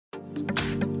Hi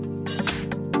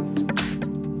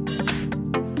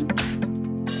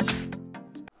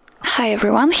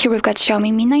everyone, here we've got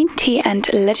Xiaomi Mi 9T and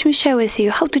let me share with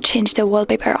you how to change the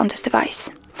wallpaper on this device.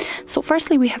 So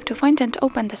firstly we have to find and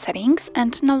open the settings,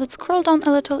 and now let's scroll down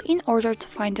a little in order to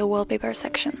find the wallpaper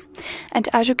section. And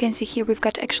as you can see here, we've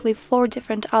got actually 4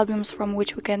 different albums from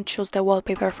which we can choose the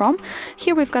wallpaper from.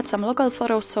 Here we've got some local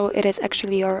photos, so it is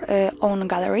actually your own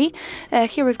gallery.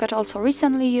 Here we've got also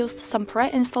recently used, some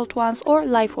pre-installed ones, or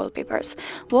live wallpapers.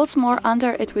 What's more,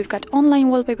 under it we've got online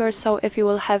wallpapers, so if you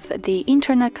will have the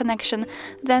internet connection,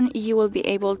 then you will be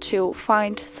able to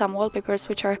find some wallpapers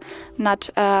which are not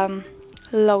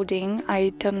loading.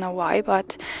 I don't know why,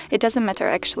 but it doesn't matter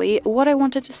actually. What I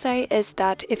wanted to say is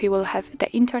that if you will have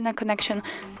the internet connection,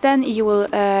 then you will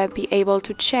be able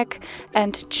to check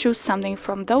and choose something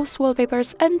from those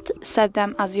wallpapers and set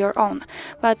them as your own.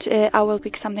 But I will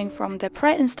pick something from the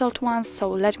pre-installed ones, so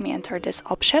let me enter this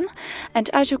option. And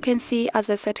as you can see, as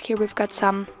I said, here we've got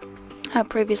some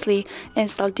previously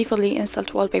installed, defaultly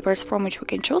installed wallpapers from which we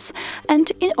can choose, and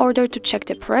in order to check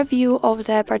the preview of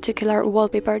the particular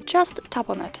wallpaper, just tap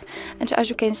on it. And as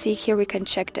you can see here, we can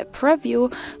check the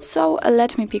preview, so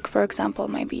let me pick, for example,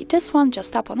 maybe this one.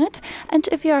 Just tap on it, and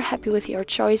if you are happy with your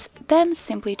choice, then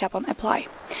simply tap on apply.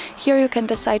 Here you can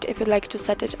decide if you'd like to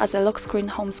set it as a lock screen,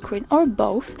 home screen, or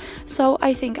both. So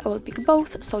I think I will pick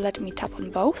both, so let me tap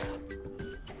on both.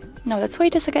 Now let's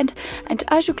wait a second, and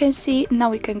as you can see, now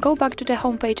we can go back to the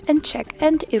home page and check,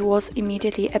 and it was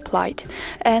immediately applied.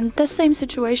 And the same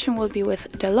situation will be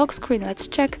with the lock screen. Let's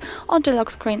check. On the lock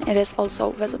screen it is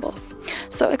also visible.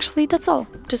 So actually that's all.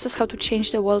 This is how to change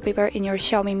the wallpaper in your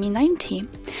Xiaomi Mi 9T.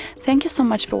 Thank you so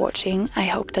much for watching. I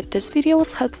hope that this video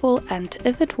was helpful, and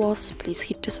if it was, please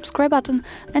hit the subscribe button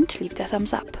and leave the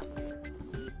thumbs up.